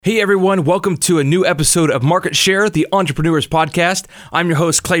Hey everyone, welcome to a new episode of Market Share, the Entrepreneurs Podcast. I'm your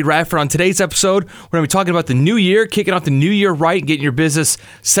host, Clay Radford. On today's episode, we're going to be talking about the new year, kicking off the new year right, getting your business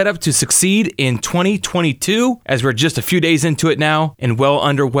set up to succeed in 2022, as we're just a few days into it now and well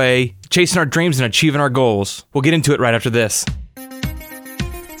underway, chasing our dreams and achieving our goals. We'll get into it right after this.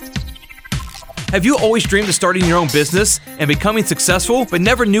 Have you always dreamed of starting your own business and becoming successful, but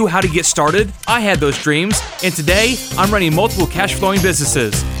never knew how to get started? I had those dreams, and today I'm running multiple cash-flowing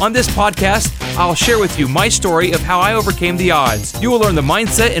businesses. On this podcast, I'll share with you my story of how I overcame the odds. You will learn the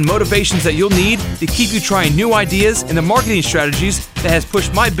mindset and motivations that you'll need to keep you trying new ideas and the marketing strategies that has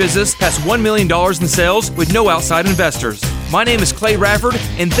pushed my business past $1 million in sales with no outside investors. My name is Clay Radford,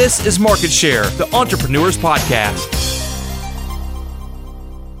 and this is Market Share, the Entrepreneurs Podcast.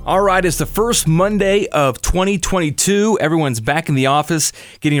 All right, it's the first Monday of 2022. Everyone's back in the office,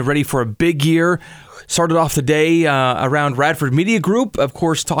 getting ready for a big year. Started off the day around Radford Media Group, of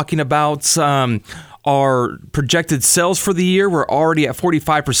course, talking about our projected sales for the year. We're already at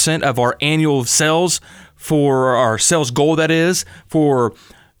 45% of our annual sales for our sales goal, that is, for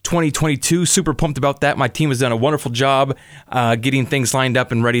 2022. Super pumped about that. My team has done a wonderful job getting things lined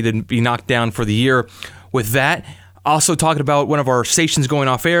up and ready to be knocked down for the year with that. Also talking about one of our stations going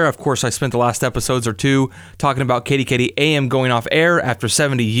off air. Of course, I spent the last episodes or two talking about KDKD AM going off air after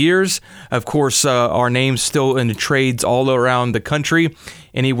 70 years. Of course, our name's still in the trades all around the country.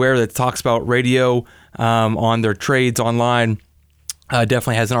 Anywhere that talks about radio on their trades online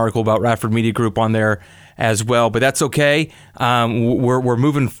definitely has an article about Radford Media Group on there as well, but that's okay. We're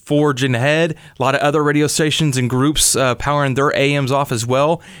moving forging ahead. A lot of other radio stations and groups powering their AMs off as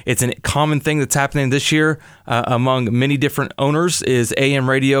well. It's a common thing that's happening this year among many different owners is AM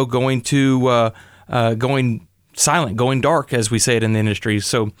radio going silent, going dark, as we say it in the industry.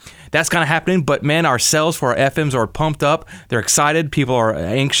 So that's kind of happening. But man, our sales for our FMs are pumped up. They're excited. People are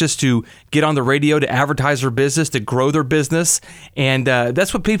anxious to get on the radio to advertise their business, to grow their business. And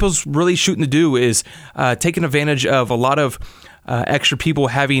that's what people's really shooting to do is taking advantage of a lot of extra people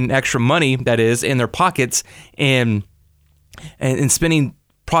having extra money, that is, in their pockets and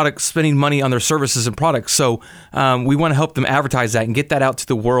spending money on their services and products. So we want to help them advertise that and get that out to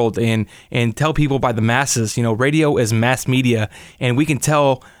the world and tell people by the masses. You know, radio is mass media, and we can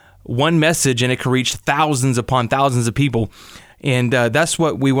tell one message and it can reach thousands upon thousands of people. And that's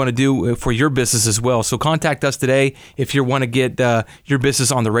what we want to do for your business as well. So contact us today if you want to get your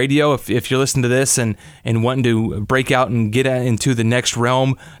business on the radio. If you're listening to this and wanting to break out and get into the next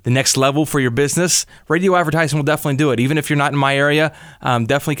realm, the next level for your business, radio advertising will definitely do it. Even if you're not in my area,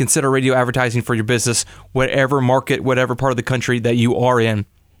 definitely consider radio advertising for your business, whatever market, whatever part of the country that you are in.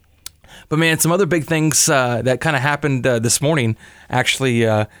 But man, some other big things that kind of happened this morning, actually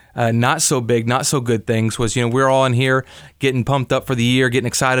not so big, not so good things, was, we're all in here getting pumped up for the year, getting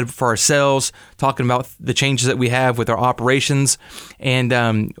excited for our sales, talking about the changes that we have with our operations.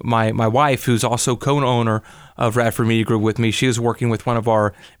 And my wife, who's also co-owner of Radford Media Group with me, she was working with one of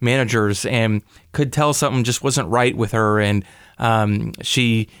our managers and could tell something just wasn't right with her. And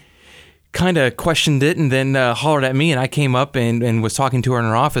she kind of questioned it and then hollered at me, and I came up and was talking to her in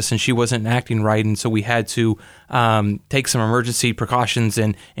her office, and she wasn't acting right, and so we had to take some emergency precautions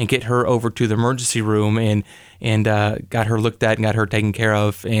and get her over to the emergency room and got her looked at and got her taken care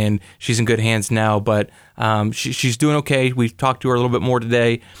of, and she's in good hands now, but she's doing okay. We've talked to her a little bit more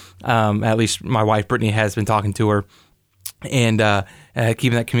today. At least my wife, Brittany, has been talking to her and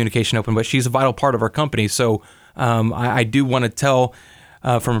keeping that communication open, but she's a vital part of our company, so I do want to tell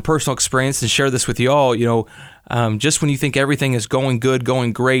from a personal experience and share this with you all, just when you think everything is going good,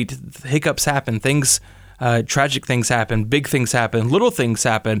 going great, hiccups happen, tragic things happen, big things happen, little things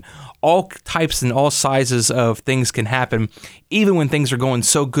happen, all types and all sizes of things can happen. Even when things are going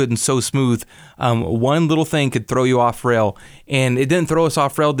so good and so smooth, one little thing could throw you off rail. And it didn't throw us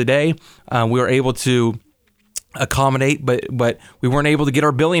off rail today. We were able to accommodate, but we weren't able to get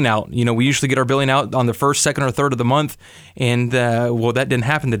our billing out. We usually get our billing out on the first, second, or third of the month, and that didn't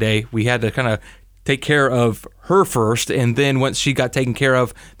happen today. We had to kind of take care of her first, and then once she got taken care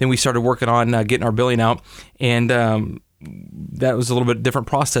of, then we started working on getting our billing out, and that was a little bit different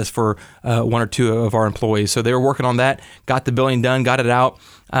process for one or two of our employees. So they were working on that, got the billing done, got it out.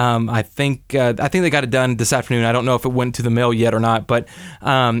 I think they got it done this afternoon. I don't know if it went to the mail yet or not, but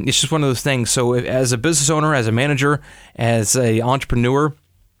it's just one of those things. So as a business owner, as a manager, as a entrepreneur,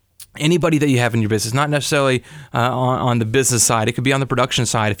 anybody that you have in your business, not necessarily on the business side, it could be on the production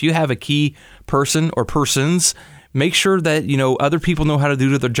side. If you have a key person or persons, make sure that other people know how to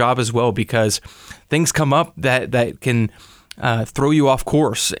do their job as well, because things come up that can throw you off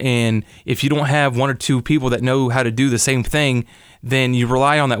course. And if you don't have one or two people that know how to do the same thing, then you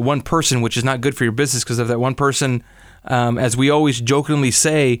rely on that one person, which is not good for your business, because if that one person, as we always jokingly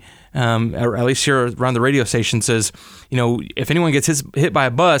say, or at least here around the radio station, says, if anyone gets hit by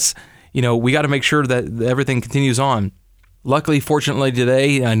a bus, we got to make sure that everything continues on. Luckily, fortunately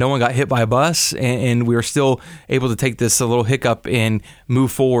today, no one got hit by a bus, and we were still able to take this a little hiccup and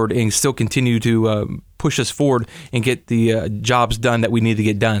move forward and still continue to push us forward and get the jobs done that we need to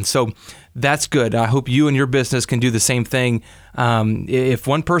get done. So that's good. I hope you and your business can do the same thing. If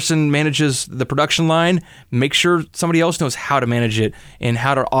one person manages the production line, make sure somebody else knows how to manage it and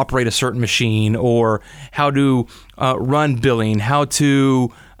how to operate a certain machine, or how to run billing, how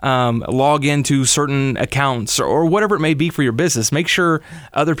to log into certain accounts, or whatever it may be for your business. Make sure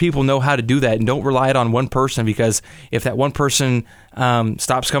other people know how to do that, and don't rely it on one person, because if that one person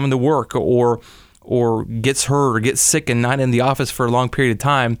stops coming to work or gets hurt or gets sick and not in the office for a long period of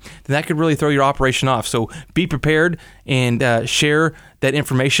time, then that could really throw your operation off. So be prepared and share that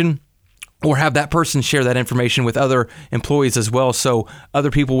information, or have that person share that information with other employees as well, so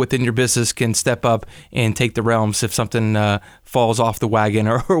other people within your business can step up and take the realms if something falls off the wagon,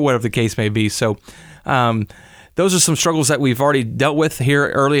 or whatever the case may be. So those are some struggles that we've already dealt with here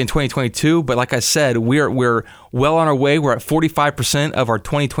early in 2022. But like I said, we're well on our way. We're at 45% of our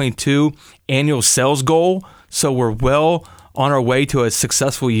 2022 annual sales goal. So we're well on our way to a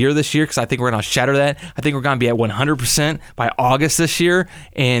successful year this year, because I think we're going to shatter that. I think we're going to be at 100% by August this year,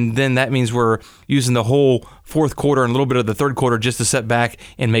 and then that means we're using the whole fourth quarter and a little bit of the third quarter just to set back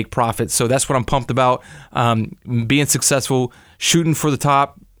and make profits. So that's what I'm pumped about, being successful, shooting for the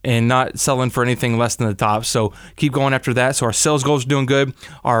top, and not selling for anything less than the top. So keep going after that. So our sales goals are doing good.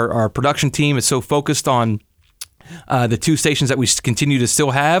 Our production team is so focused on the two stations that we continue to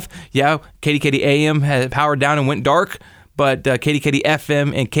still have. Yeah, KDKD AM had powered down and went dark, but KDKD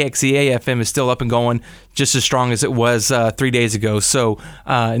FM and KXEA FM is still up and going just as strong as it was 3 days ago. So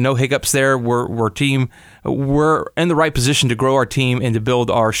no hiccups there. We're in the right position to grow our team and to build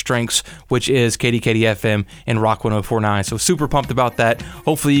our strengths, which is KDKD FM and Rock 104.9. So super pumped about that.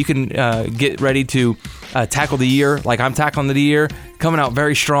 Hopefully you can get ready to tackle the year like I'm tackling the year, coming out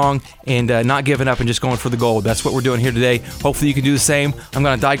very strong and not giving up and just going for the gold. That's what we're doing here today. Hopefully you can do the same. I'm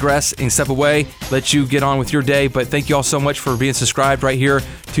going to digress and step away, let you get on with your day. But thank you all so much for being subscribed right here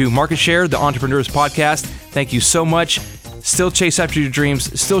to Market Share, the Entrepreneurs Podcast. Thank you so much. Still chase after your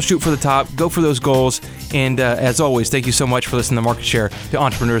dreams, still shoot for the top, go for those goals. And as always, thank you so much for listening to Market Share, the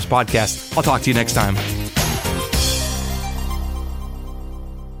Entrepreneurs Podcast. I'll talk to you next time.